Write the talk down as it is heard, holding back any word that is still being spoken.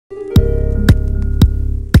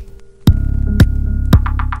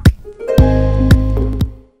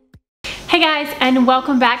and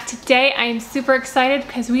welcome back. Today I am super excited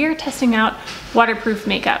because we are testing out waterproof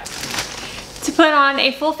makeup. To put on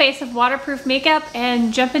a full face of waterproof makeup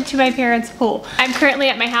and jump into my parents' pool. I'm currently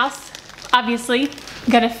at my house, obviously.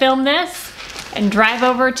 I'm gonna film this and drive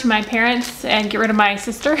over to my parents and get rid of my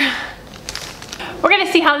sister. We're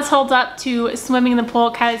gonna see how this holds up to swimming in the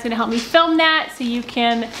pool. Kylie's gonna help me film that so you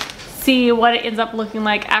can see what it ends up looking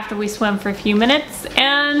like after we swim for a few minutes.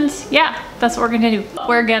 And yeah, that's what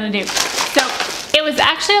we're gonna do. So it was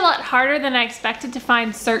actually a lot harder than I expected to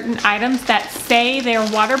find certain items that say they're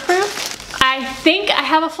waterproof. I think I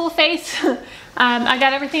have a full face. I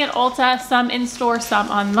got everything at Ulta, some in-store, some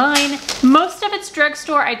online. Most of it's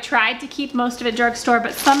drugstore. I tried to keep most of it drugstore,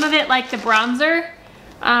 but some of it, like the bronzer,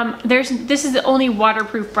 this is the only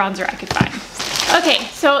waterproof bronzer I could find. Okay,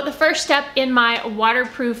 so the first step in my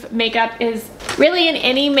waterproof makeup is, really in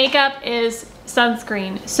any makeup, is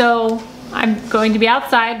sunscreen. So I'm going to be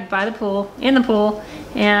outside by the pool, in the pool,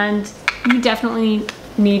 and you definitely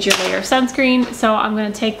need your layer of sunscreen. So I'm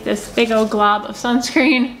gonna take this big old glob of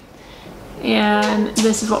sunscreen, and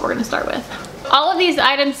this is what we're gonna start with. All of these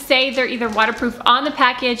items say they're either waterproof on the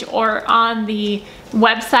package or on the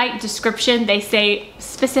website description. They say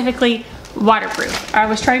specifically waterproof. I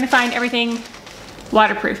was trying to find everything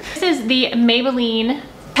waterproof. This is the Maybelline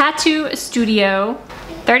Tattoo Studio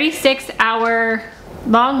 36-hour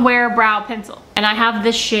long wear brow pencil, and I have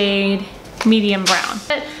the shade medium brown.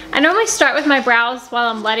 I normally start with my brows while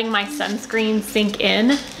I'm letting my sunscreen sink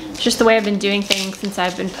in. It's just the way I've been doing things since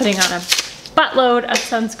I've been putting on a buttload of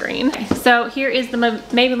sunscreen. Okay, so here is the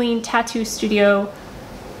Maybelline Tattoo Studio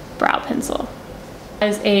brow pencil. It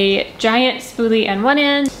has a giant spoolie on one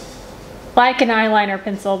end, like an eyeliner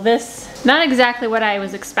pencil. This, not exactly what I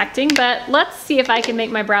was expecting, but let's see if I can make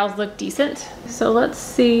my brows look decent. So let's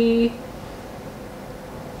see.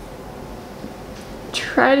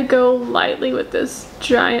 Try to go lightly with this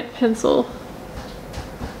giant pencil.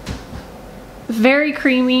 Very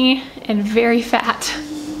creamy and very fat.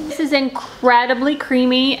 This is incredibly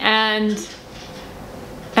creamy, and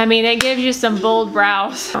I mean, it gives you some bold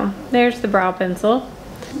brows. There's the brow pencil.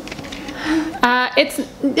 It's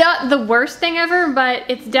not the worst thing ever, but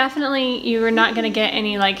it's definitely, you're not gonna get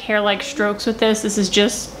any like hair-like strokes with this. This is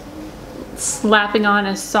just slapping on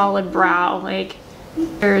a solid brow. Like,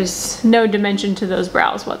 there's no dimension to those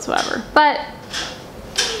brows whatsoever. But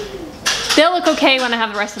they'll look okay when I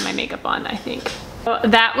have the rest of my makeup on, I think. So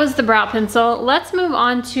that was the brow pencil. Let's move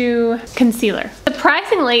on to concealer.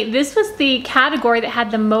 Surprisingly, this was the category that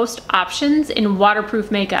had the most options in waterproof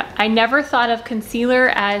makeup. I never thought of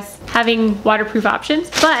concealer as having waterproof options,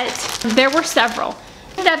 but there were several.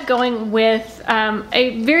 I ended up going with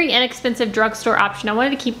a very inexpensive drugstore option. I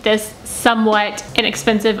wanted to keep this somewhat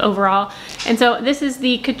inexpensive overall. And so this is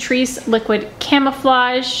the Catrice Liquid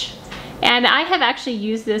Camouflage. And I have actually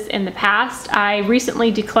used this in the past. I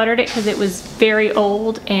recently decluttered it because it was very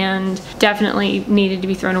old and definitely needed to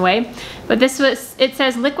be thrown away. But this was, it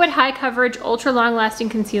says liquid high coverage, ultra long lasting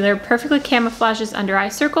concealer, perfectly camouflages under eye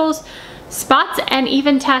circles, spots, and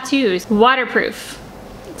even tattoos. Waterproof.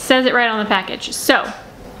 It says it right on the package. So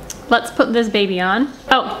let's put this baby on.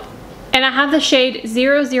 Oh, and I have the shade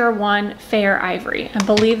 001 Fair Ivory. I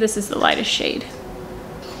believe this is the lightest shade.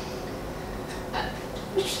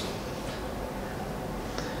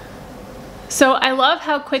 So I love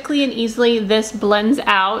how quickly and easily this blends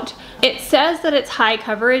out. It says that it's high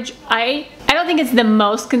coverage. I don't think it's the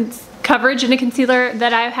most coverage in a concealer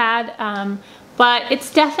that I've had, but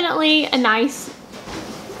it's definitely a nice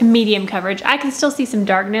medium coverage. I can still see some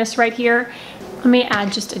darkness right here. Let me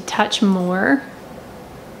add just a touch more.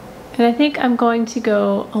 And I think I'm going to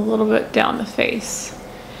go a little bit down the face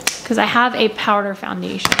because I have a powder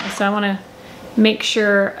foundation. So I want to make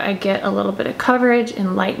sure I get a little bit of coverage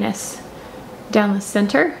and lightness down the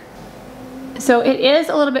center. So it is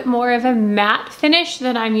a little bit more of a matte finish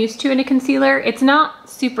than I'm used to in a concealer. It's not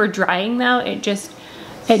super drying though. It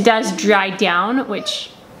does dry down,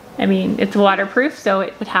 which, I mean, it's waterproof, so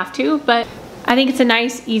it would have to, but I think it's a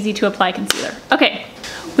nice, easy to apply concealer. Okay,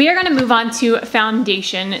 we are gonna move on to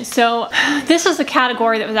foundation. So this was a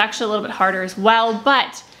category that was actually a little bit harder as well,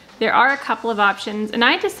 but there are a couple of options, and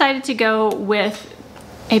I decided to go with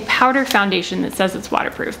a powder foundation that says it's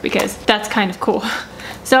waterproof because that's kind of cool.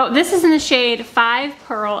 So this is in the shade 5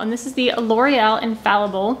 Pearl, and this is the L'Oreal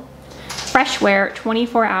Infallible Fresh Wear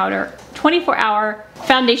 24-hour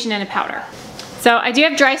foundation and a powder. So I do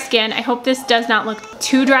have dry skin. I hope this does not look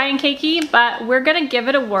too dry and cakey, but we're gonna give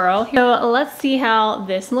it a whirl. So let's see how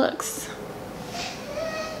this looks.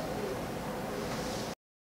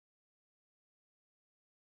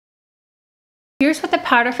 Here's what the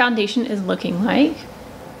powder foundation is looking like.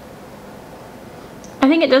 I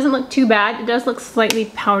think it doesn't look too bad. It does look slightly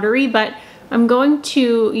powdery, but I'm going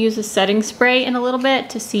to use a setting spray in a little bit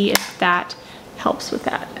to see if that helps with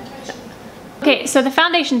that. Okay, so the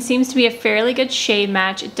foundation seems to be a fairly good shade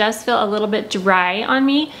match. It does feel a little bit dry on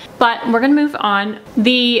me, but we're gonna move on.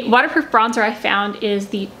 The waterproof bronzer I found is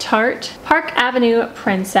the Tarte Park Avenue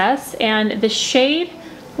Princess, and the shade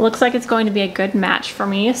looks like it's going to be a good match for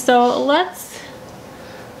me. So let's,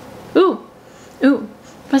 ooh,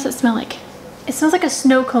 what does it smell like? It smells like a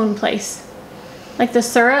snow cone place. Like the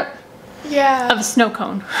syrup of a snow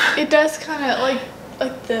cone. It does kind of like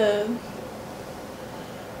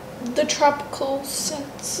the tropical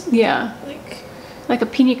scents. Yeah. Like a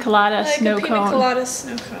pina colada snow cone. Pina colada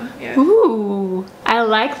snow cone, yeah. Ooh, I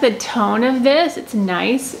like the tone of this. It's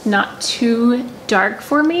nice, not too dark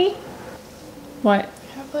for me. What?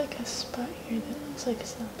 I have like a spot here that looks like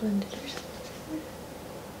it's not blended or something.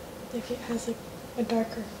 Like it has like a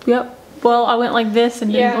darker. Yep. Well, I went like this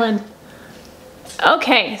and didn't blend.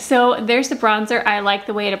 Okay, so there's the bronzer. I like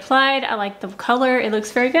the way it applied. I like the color. It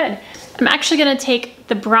looks very good. I'm actually gonna take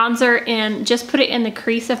the bronzer and just put it in the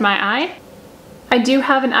crease of my eye. I do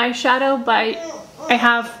have an eyeshadow, but I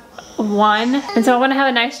have one, and so I wanna have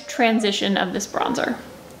a nice transition of this bronzer.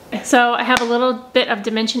 So I have a little bit of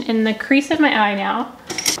dimension in the crease of my eye now.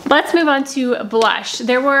 Let's move on to blush.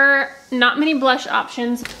 There were not many blush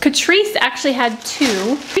options. Catrice actually had two.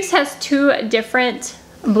 Catrice has two different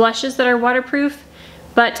blushes that are waterproof,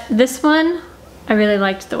 but this one, I really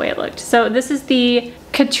liked the way it looked. So this is the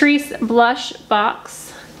Catrice blush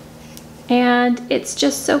box, and it's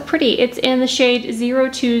just so pretty. It's in the shade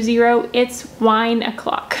 020. It's Wine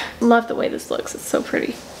O'Clock. Love the way this looks. It's so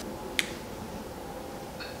pretty.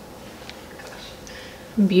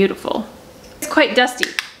 Beautiful. It's quite dusty.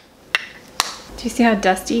 Do you see how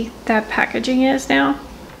dusty that packaging is now?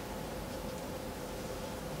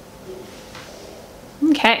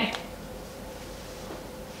 Okay.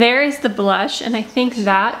 There is the blush, and I think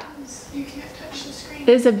that You can't touch the screen.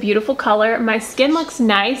 is a beautiful color. My skin looks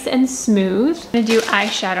nice and smooth. I'm gonna do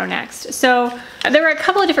eyeshadow next. So there were a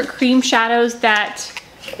couple of different cream shadows that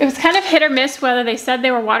it was kind of hit or miss whether they said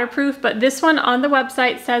they were waterproof, but this one on the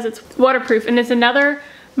website says it's waterproof, and it's another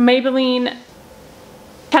Maybelline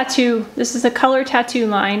tattoo. This is a color tattoo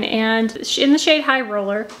line, and in the shade High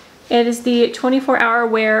Roller. It is the 24-hour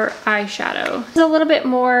wear eyeshadow. It's a little bit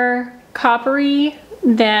more coppery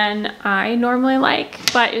than I normally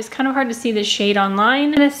like, but it was kind of hard to see the shade online.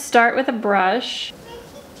 I'm gonna start with a brush.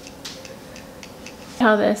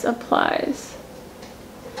 How this applies.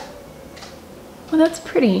 Oh, that's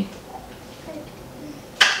pretty.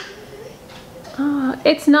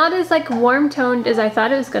 It's not as like warm toned as I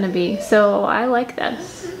thought it was gonna be, so I like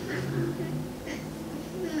this.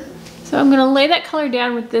 So I'm gonna lay that color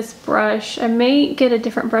down with this brush. I may get a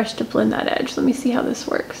different brush to blend that edge. Let me see how this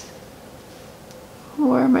works.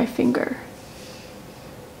 Or my finger.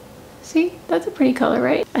 See, that's a pretty color,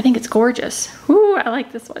 right? I think it's gorgeous. Ooh, I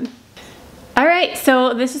like this one. All right,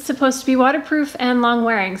 so this is supposed to be waterproof and long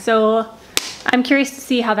wearing. So I'm curious to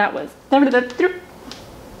see how that was.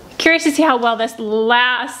 Curious to see how well this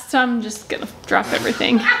lasts. I'm just gonna drop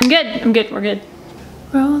everything. I'm good, we're good.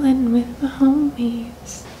 Rolling with the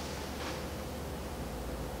homies.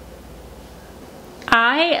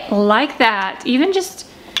 I like that. Even just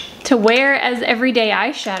to wear as everyday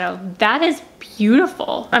eyeshadow, that is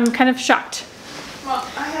beautiful. I'm kind of shocked. Well,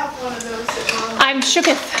 I have one of those at home. I'm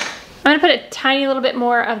shooketh. I'm gonna put a tiny little bit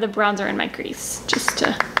more of the bronzer in my crease just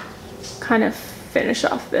to kind of finish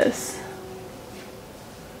off this.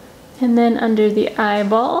 And then under the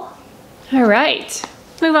eyeball. All right,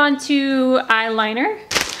 move on to eyeliner.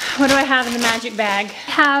 What do I have in the magic bag?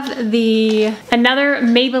 I have another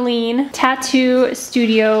Maybelline Tattoo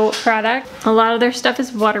Studio product. A lot of their stuff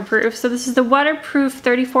is waterproof. So this is the waterproof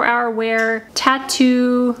 34-hour wear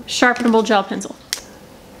tattoo sharpenable gel pencil.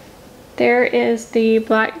 There is the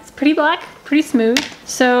black. It's pretty black, pretty smooth.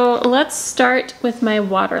 So let's start with my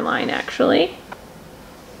waterline actually.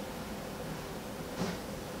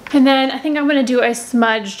 And then I think I'm gonna do a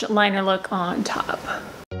smudged liner look on top.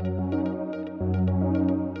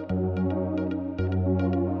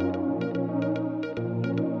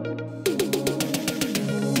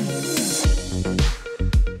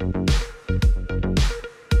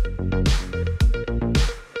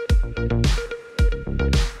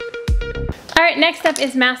 Next up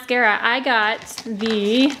is mascara. I got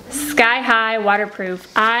the Sky High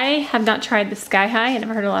waterproof. I have not tried the Sky High. I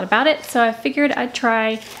never heard a lot about it, so I figured I'd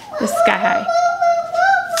try the Sky High.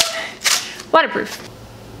 Waterproof.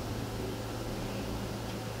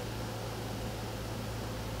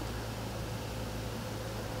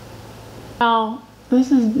 Oh,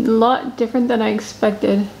 This is a lot different than I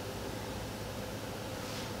expected.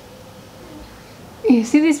 You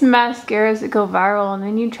see these mascaras that go viral and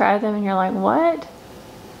then you try them and you're like, what?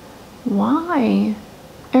 Why?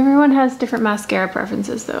 Everyone has different mascara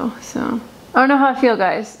preferences though, so. I don't know how I feel,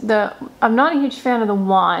 guys. I'm not a huge fan of the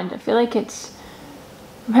wand. I feel like I'm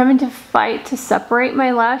having to fight to separate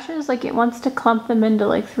my lashes. Like it wants to clump them into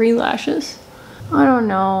like 3 lashes. I don't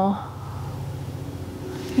know.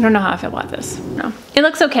 I don't know how I feel about this. No, it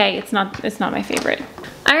looks okay. It's not my favorite.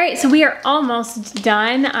 All right, so we are almost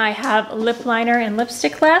done. I have lip liner and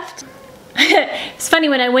lipstick left. It's funny,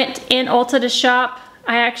 when I went in Ulta to shop,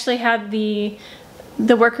 I actually had the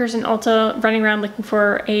workers in Ulta running around looking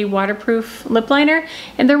for a waterproof lip liner,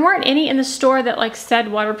 and there weren't any in the store that like said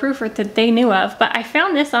waterproof or that they knew of, but I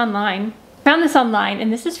found this online.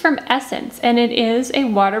 And this is from Essence, and it is a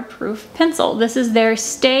waterproof pencil. This is their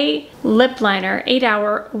Stay Lip Liner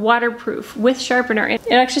 8-hour waterproof with sharpener.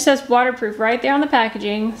 It actually says waterproof right there on the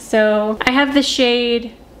packaging. So I have the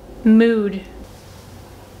shade Mood.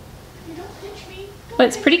 You don't pinch me. But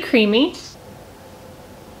it's pretty creamy.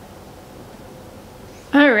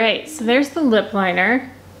 All right, so there's the lip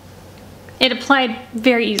liner. It applied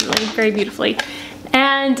very easily, very beautifully.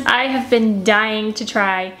 And I have been dying to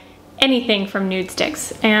try anything from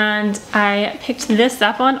Nudestix, and I picked this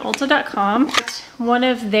up on Ulta.com. One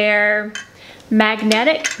of their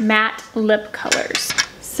magnetic matte lip colors.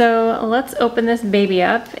 So let's open this baby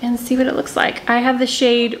up and see what it looks like. I have the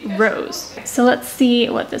shade Rose. So let's see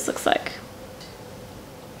what this looks like.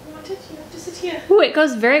 You want it? You have to sit here. Ooh, it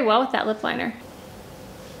goes very well with that lip liner.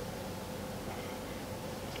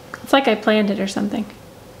 It's like I planned it or something.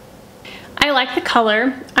 I like the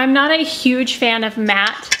color. I'm not a huge fan of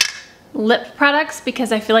matte lip products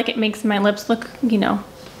because I feel like it makes my lips look, you know,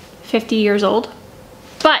 50 years old.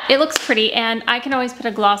 But it looks pretty, and I can always put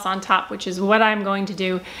a gloss on top, which is what I'm going to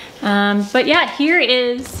do. But yeah,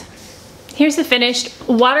 here's the finished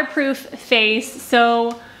waterproof face.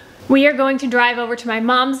 So we are going to drive over to my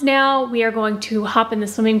mom's now. We are going to hop in the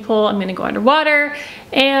swimming pool. I'm gonna go underwater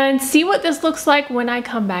and see what this looks like when I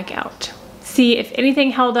come back out. See if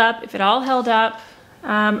anything held up, if it all held up.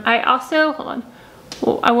 I also, hold on.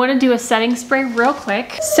 I want to do a setting spray real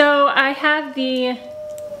quick. So I have the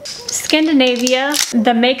Skindinavia,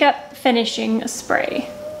 the makeup finishing spray.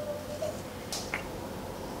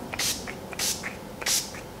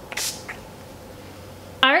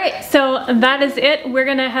 All right, so that is it. We're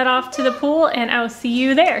gonna head off to the pool and I will see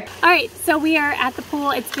you there. All right, so we are at the pool.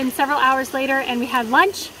 It's been several hours later and we had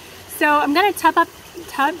lunch. So I'm gonna touch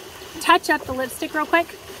up the lipstick real quick.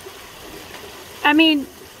 I mean,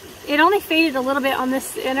 it only faded a little bit on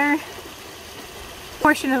this inner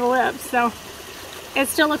portion of the lips, so it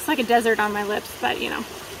still looks like a desert on my lips, but you know.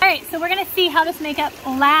 All right, so we're gonna see how this makeup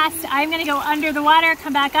lasts. I'm gonna go under the water,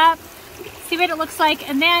 come back up, see what it looks like,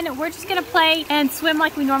 and then we're just gonna play and swim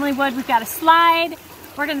like we normally would. We've got a slide,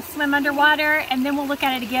 we're gonna swim underwater, and then we'll look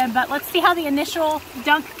at it again, but let's see how the initial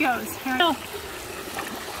dunk goes. Here we go.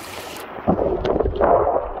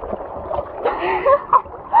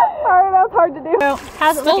 Sorry, that was hard to do. So,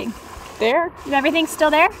 how's it looking? There. Is everything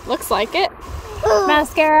still there? Looks like it.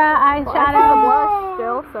 Mascara, eyeshadow. I have a blush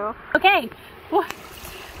still, so. Okay. All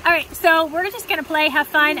right, so we're just gonna play, have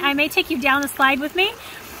fun. I may take you down the slide with me,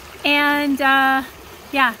 and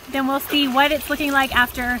yeah, then we'll see what it's looking like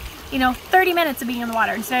after, you know, 30 minutes of being in the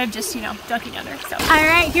water instead of just, you know, dunking under. So, all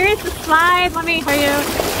right, here's the slide. Let me show you.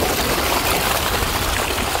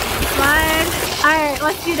 Slide. All right,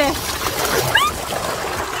 let's do this.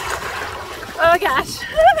 Oh gosh.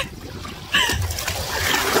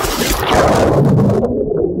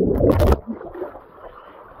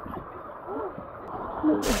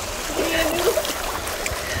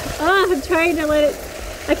 Oh, I'm trying to let it,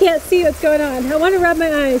 I can't see what's going on. I want to rub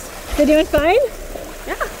my eyes. They're doing fine?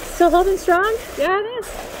 Yeah. Still holding strong? Yeah, it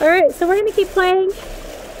is. All right, so we're gonna keep playing,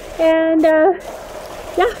 and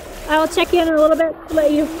yeah, I'll check in a little bit to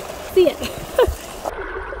let you see it.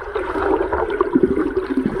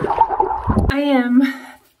 I am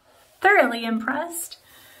thoroughly impressed.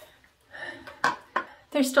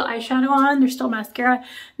 There's still eyeshadow on, there's still mascara.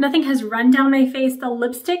 Nothing has run down my face. The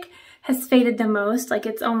lipstick has faded the most, like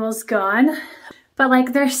it's almost gone. But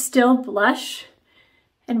like there's still blush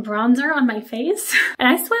and bronzer on my face. And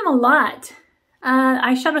I swim a lot.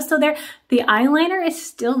 Eyeshadow's still there. The eyeliner is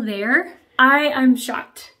still there. I'm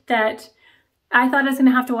shocked that I thought I was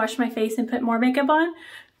gonna have to wash my face and put more makeup on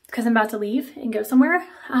because I'm about to leave and go somewhere.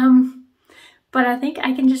 But I think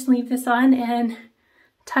I can just leave this on and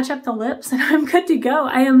touch up the lips and I'm good to go.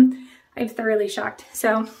 I'm thoroughly shocked.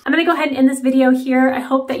 So I'm gonna go ahead and end this video here. I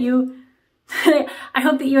hope that you I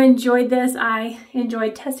hope that you enjoyed this. I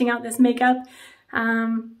enjoyed testing out this makeup.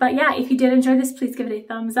 But yeah, if you did enjoy this, please give it a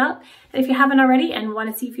thumbs up. And if you haven't already and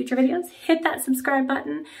want to see future videos, hit that subscribe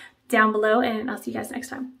button down below, and I'll see you guys next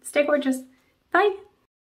time. Stay gorgeous. Bye.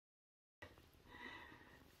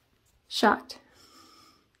 Shocked.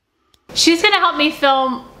 She's gonna help me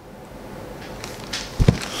film.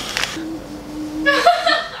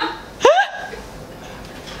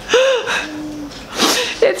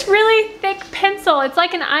 It's really thick pencil. It's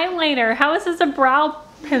like an eyeliner. How is this a brow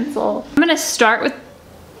pencil? I'm gonna start with